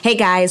Hey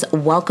guys,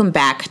 welcome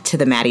back to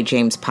the Mattie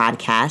James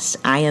podcast.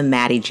 I am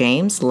Mattie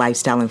James,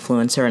 lifestyle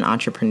influencer and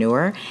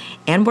entrepreneur,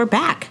 and we're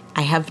back.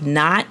 I have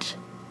not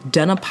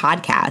done a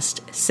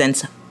podcast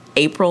since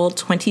April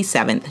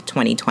 27th,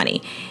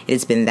 2020. It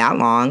has been that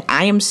long.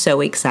 I am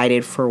so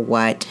excited for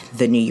what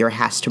the new year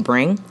has to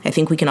bring. I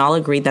think we can all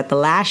agree that the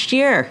last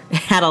year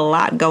had a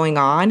lot going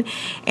on,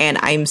 and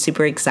I'm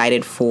super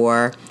excited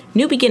for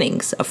new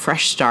beginnings, a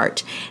fresh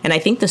start. And I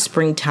think the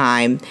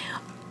springtime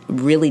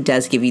really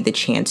does give you the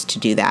chance to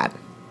do that.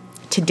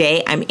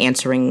 Today, I'm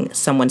answering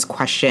someone's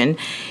question.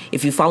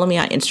 If you follow me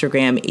on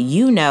Instagram,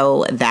 you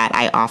know that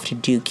I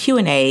often do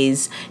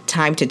Q&As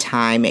time to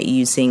time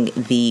using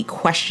the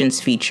questions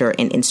feature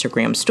in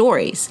Instagram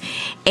stories.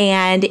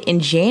 And in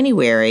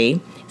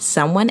January,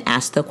 someone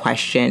asked the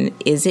question,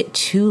 is it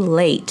too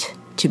late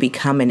to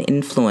become an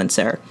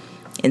influencer?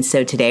 And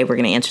so today we're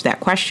going to answer that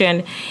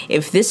question.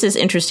 If this is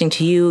interesting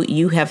to you,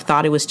 you have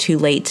thought it was too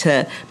late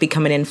to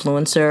become an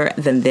influencer,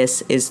 then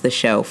this is the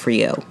show for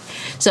you.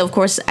 So of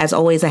course, as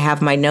always, I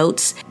have my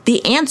notes.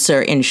 The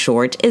answer, in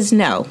short, is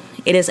no.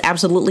 It is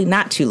absolutely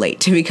not too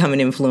late to become an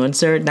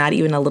influencer, not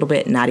even a little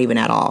bit, not even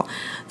at all.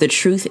 The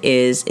truth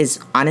is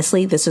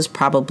honestly, this is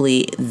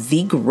probably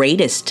the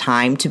greatest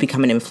time to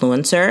become an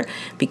influencer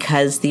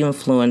because the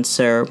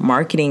influencer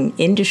marketing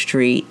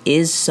industry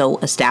is so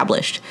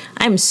established.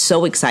 I'm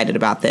so excited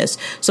about this.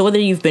 So whether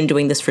you've been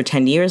doing this for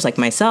 10 years like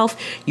myself,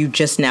 you're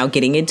just now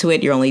getting into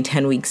it, you're only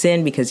 10 weeks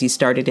in because you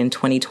started in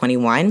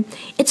 2021,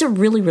 it's a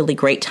really, really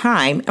great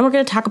time. And we're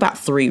going to talk about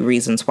 3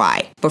 reasons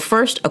why. But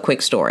first, a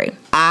quick story.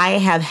 I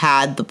have had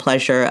the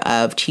pleasure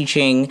of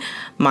teaching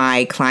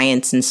my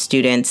clients and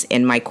students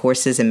in my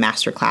courses and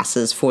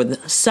masterclasses for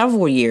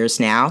several years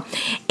now.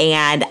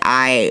 And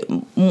I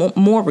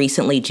more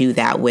recently do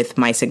that with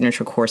my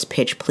signature course,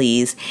 Pitch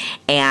Please.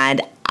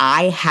 And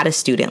I had a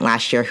student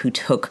last year who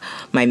took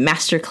my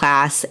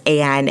masterclass,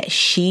 and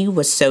she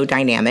was so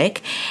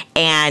dynamic.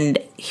 And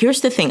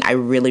here's the thing I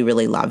really,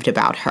 really loved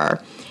about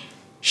her.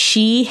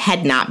 She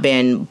had not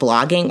been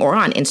blogging or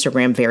on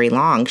Instagram very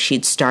long.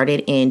 She'd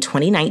started in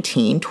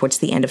 2019, towards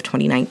the end of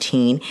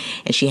 2019,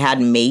 and she had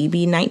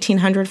maybe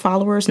 1,900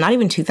 followers, not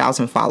even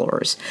 2,000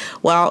 followers.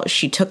 Well,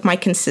 she took my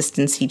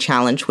consistency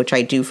challenge, which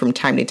I do from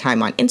time to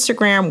time on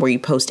Instagram, where you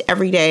post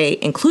every day,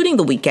 including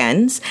the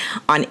weekends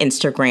on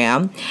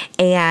Instagram.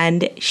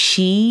 And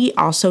she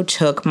also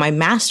took my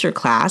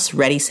masterclass,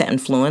 Ready, Set,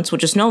 Influence,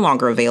 which is no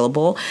longer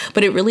available,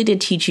 but it really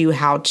did teach you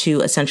how to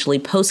essentially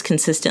post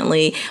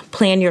consistently,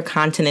 plan your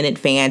content in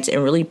advance,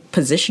 and really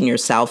position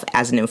yourself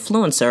as an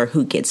influencer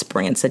who gets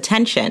brands'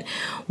 attention.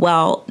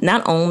 Well,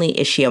 not only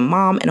is she a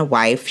mom and a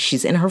wife,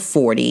 she's in her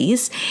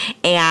 40s.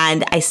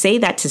 And I say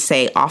that to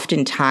say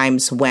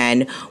oftentimes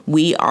when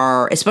we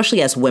are,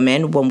 especially as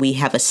women, when we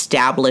have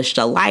established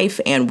a life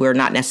and we're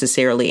not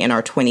necessarily in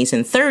our 20s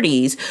and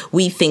 30s,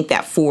 we think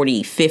that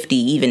 40, 50,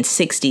 even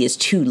 60 is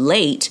too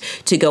late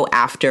to go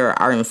after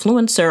our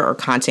influencer or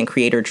content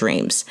creator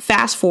dreams.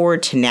 Fast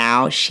forward to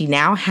now, she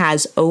now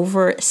has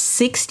over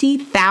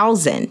 60,000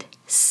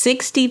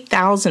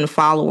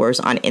 followers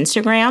on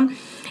Instagram,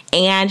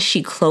 and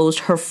she closed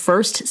her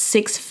first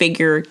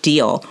 6-figure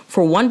deal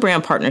for one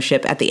brand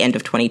partnership at the end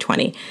of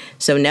 2020.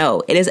 So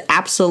no, it is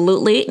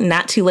absolutely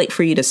not too late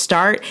for you to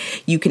start.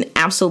 You can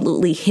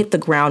absolutely hit the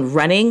ground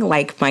running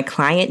like my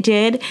client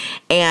did,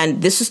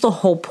 and this is the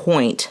whole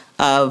point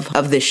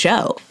of the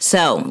show.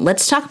 So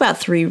let's talk about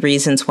 3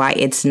 reasons why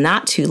it's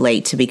not too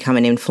late to become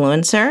an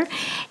influencer.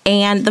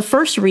 And the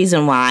first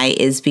reason why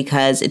is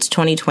because it's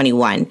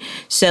 2021.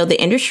 So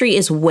the industry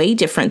is way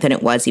different than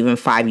it was even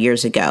 5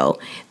 years ago.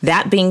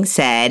 That being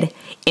said,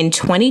 in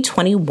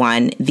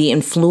 2021, the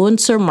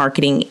influencer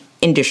marketing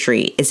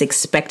industry is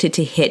expected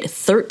to hit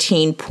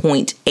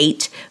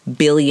 $13.8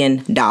 billion,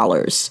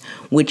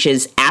 which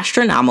is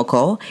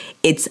astronomical.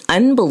 It's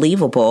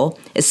unbelievable,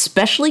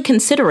 especially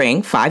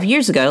considering 5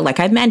 years ago,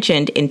 like I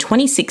mentioned, in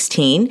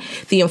 2016,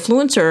 the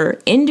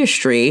influencer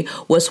industry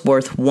was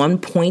worth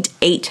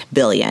 $1.8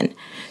 billion.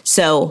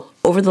 So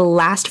over the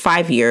last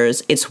 5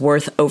 years, it's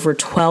worth over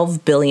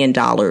 $12 billion.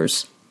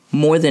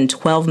 More than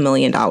 $12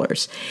 million,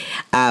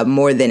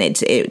 more than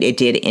it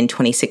did in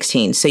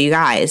 2016. So you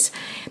guys,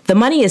 the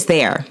money is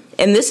there.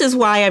 And this is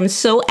why I'm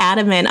so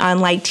adamant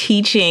on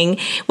teaching,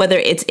 whether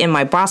it's in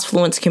my Boss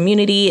Fluence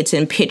community, it's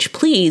in Pitch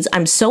Please,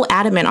 I'm so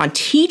adamant on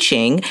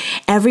teaching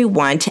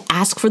everyone to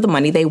ask for the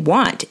money they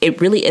want. It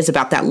really is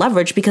about that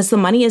leverage because the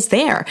money is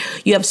there.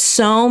 You have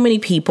so many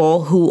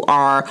people who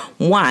are,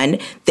 one,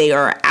 they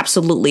are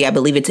absolutely, I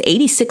believe it's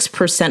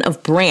 86%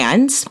 of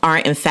brands are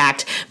in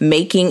fact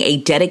making a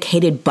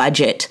dedicated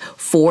budget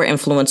for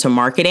influencer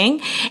marketing.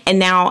 And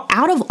now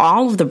out of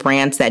all of the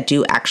brands that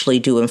do actually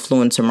do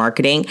influencer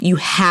marketing, you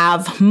have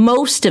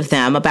most of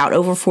them, about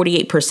over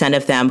 48%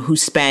 of them, who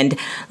spend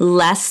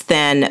less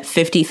than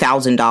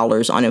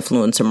 $50,000 on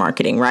influencer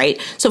marketing,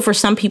 right? So for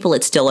some people,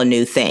 it's still a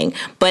new thing.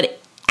 But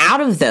out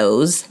of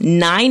those,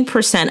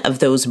 9% of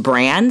those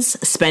brands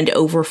spend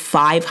over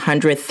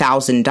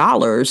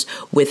 $500,000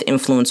 with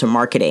influencer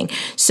marketing.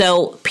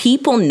 So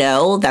people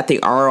know that the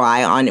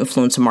ROI on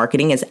influencer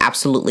marketing is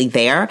absolutely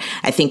there.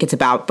 I think it's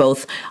about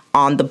both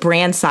on the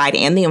brand side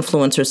and the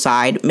influencer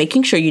side,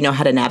 making sure you know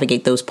how to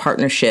navigate those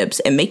partnerships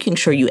and making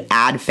sure you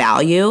add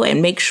value and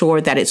make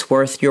sure that it's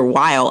worth your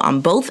while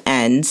on both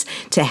ends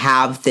to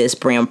have this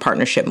brand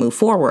partnership move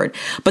forward.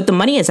 But the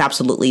money is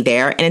absolutely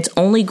there, and it's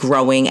only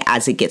growing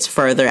as it gets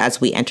further as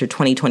we enter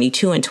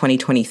 2022 and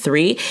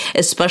 2023,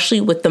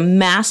 especially with the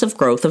massive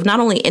growth of not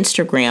only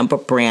Instagram,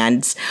 but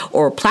brands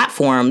or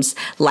platforms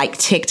like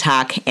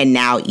TikTok and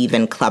now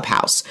even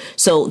Clubhouse.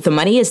 So the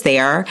money is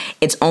there.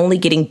 It's only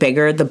getting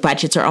bigger. The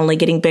budgets are only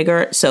getting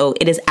bigger. So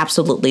it is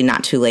absolutely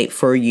not too late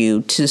for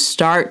you to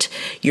start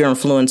your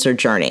influencer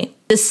journey.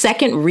 The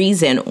second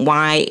reason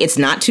why it's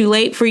not too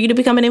late for you to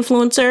become an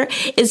influencer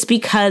is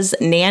because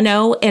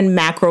nano and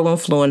macro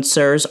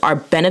influencers are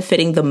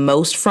benefiting the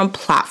most from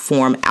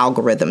platform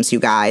algorithms, you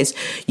guys.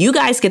 You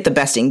guys get the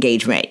best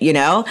engagement, you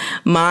know?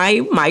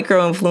 My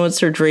micro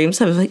influencer dreams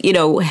have,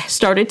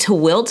 started to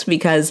wilt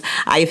because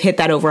I've hit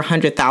that over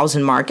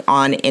 100,000 mark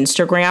on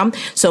Instagram.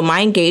 So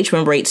my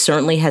engagement rate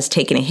certainly has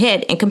taken a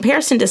hit in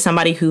comparison to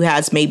somebody who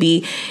has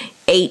maybe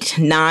 8,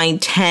 9,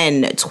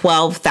 10,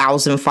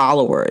 12,000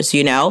 followers,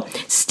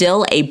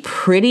 still a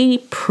pretty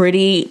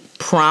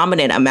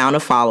prominent amount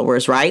of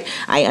followers, right?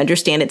 I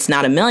understand it's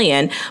not a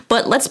million,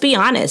 but let's be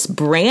honest,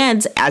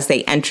 brands as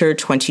they enter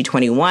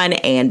 2021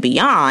 and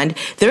beyond,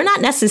 they're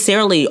not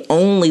necessarily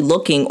only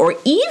looking or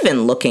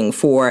even looking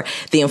for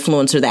the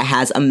influencer that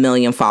has 1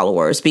 million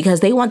followers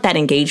because they want that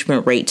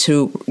engagement rate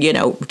to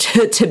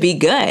be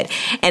good.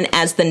 And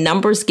as the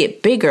numbers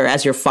get bigger,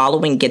 as your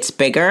following gets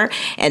bigger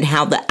and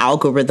how the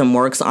algorithm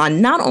works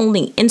on not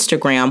only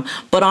Instagram,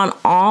 but on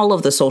all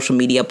of the social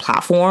media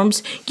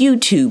platforms,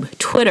 YouTube,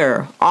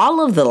 Twitter, all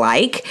of the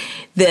like,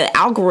 the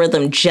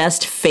algorithm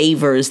just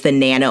favors the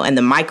nano and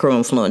the micro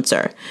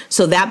influencer.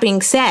 So that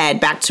being said,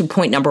 back to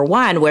point number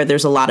 1, where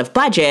there's a lot of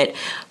budget,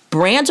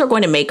 brands are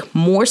going to make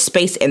more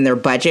space in their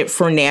budget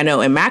for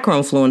nano and macro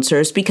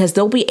influencers because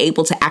they'll be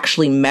able to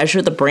actually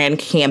measure the brand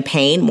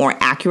campaign more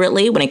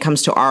accurately when it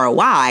comes to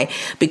ROI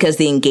because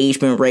the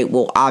engagement rate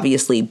will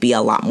obviously be a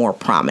lot more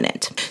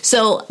prominent.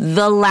 So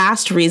the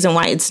last reason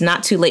why it's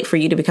not too late for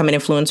you to become an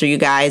influencer, you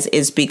guys,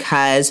 is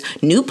because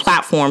new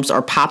platforms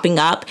are popping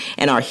up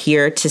and are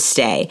here to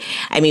stay.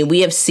 I mean,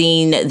 we have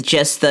seen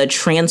just the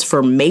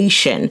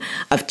transformation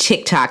of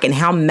TikTok and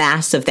how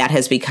massive that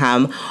has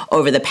become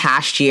over the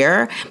past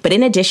year. But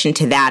in addition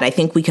to that, I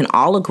think we can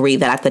all agree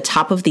that at the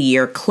top of the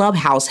year,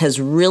 Clubhouse has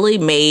really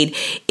made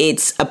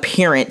its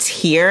appearance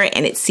here,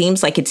 and it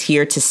seems like it's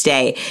here to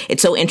stay.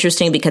 It's so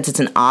interesting because it's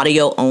an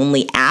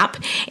audio-only app,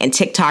 and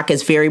TikTok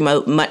is very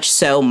much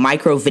so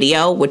micro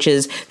video, which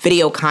is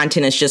video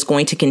content is just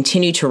going to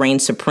continue to reign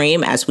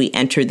supreme as we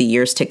enter the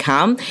years to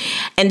come.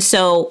 And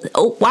so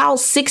while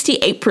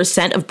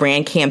 68% of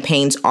brand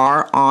campaigns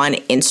are on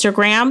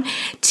Instagram,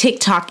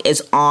 TikTok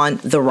is on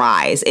the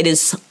rise. It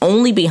is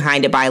only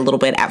behind it by a little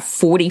bit at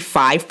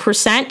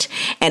 45%,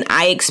 and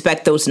I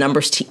expect those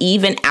numbers to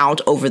even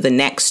out over the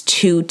next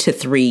 2 to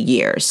 3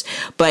 years.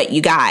 But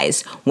you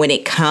guys, when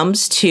it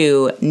comes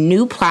to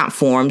new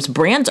platforms,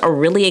 brands are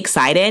really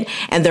excited,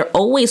 and they're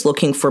always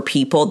looking for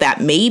people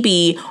that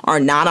maybe are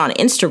not on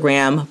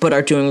Instagram, but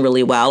are doing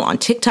really well on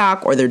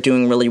TikTok, or they're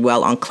doing really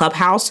well on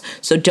Clubhouse.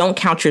 So don't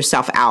count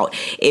yourself out.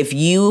 If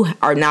you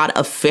are not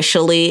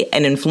officially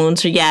an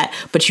influencer yet,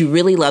 but you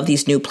really love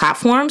these new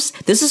platforms,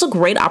 this is a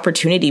great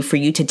opportunity for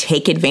you to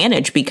take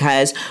advantage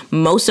because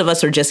most of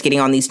us are just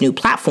getting on these new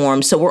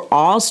platforms. So we're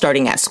all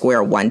starting at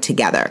square one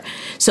together.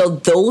 So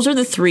those are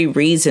the 3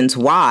 reasons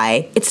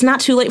why it's not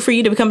too late for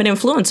you to become an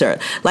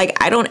influencer. Like,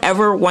 I don't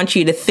ever want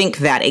you to think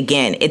that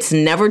again. It's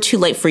never too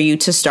late for you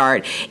to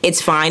start.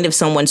 It's fine if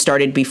someone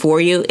started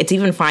before you. It's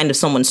even fine if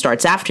someone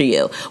starts after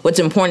you. What's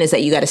important is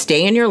that you got to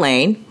stay in your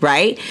lane,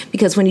 right?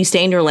 Because when you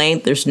stay in your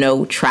lane, there's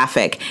no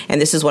traffic.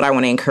 And this is what I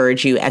want to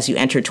encourage you as you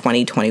enter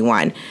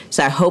 2021.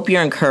 So I hope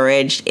you're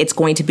encouraged. It's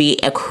going to be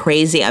a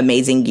crazy,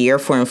 amazing year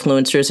for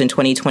influencers in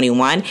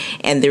 2021,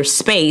 and there's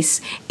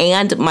space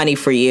and money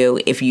for you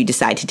if you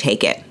decide to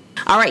take it.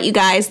 All right, you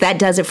guys, that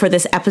does it for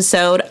this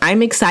episode.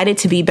 I'm excited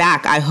to be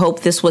back. I hope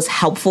this was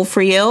helpful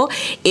for you.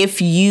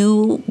 If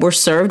you were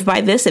served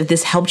by this, if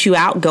this helped you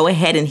out, go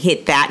ahead and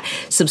hit that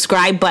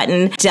subscribe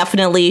button.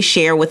 Definitely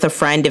share with a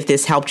friend if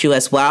this helped you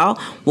as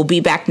well. We'll be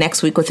back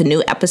next week with a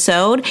new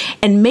episode.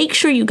 And make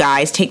sure you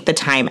guys take the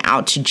time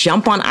out to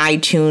jump on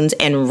iTunes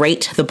and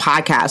rate the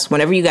podcast.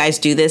 Whenever you guys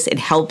do this, it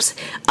helps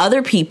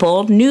other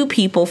people, new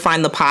people,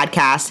 find the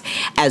podcast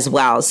as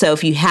well. So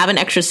if you have an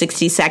extra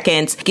 60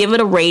 seconds, give it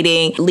a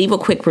rating, leave a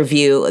quick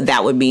review.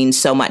 That would mean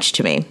so much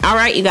to me. All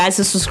right, you guys,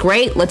 this was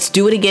great. Let's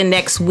do it again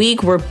next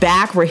week. We're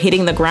back. We're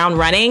hitting the ground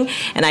running,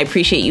 and I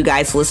appreciate you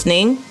guys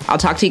listening. I'll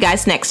talk to you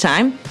guys next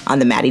time on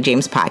the Mattie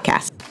James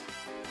Podcast.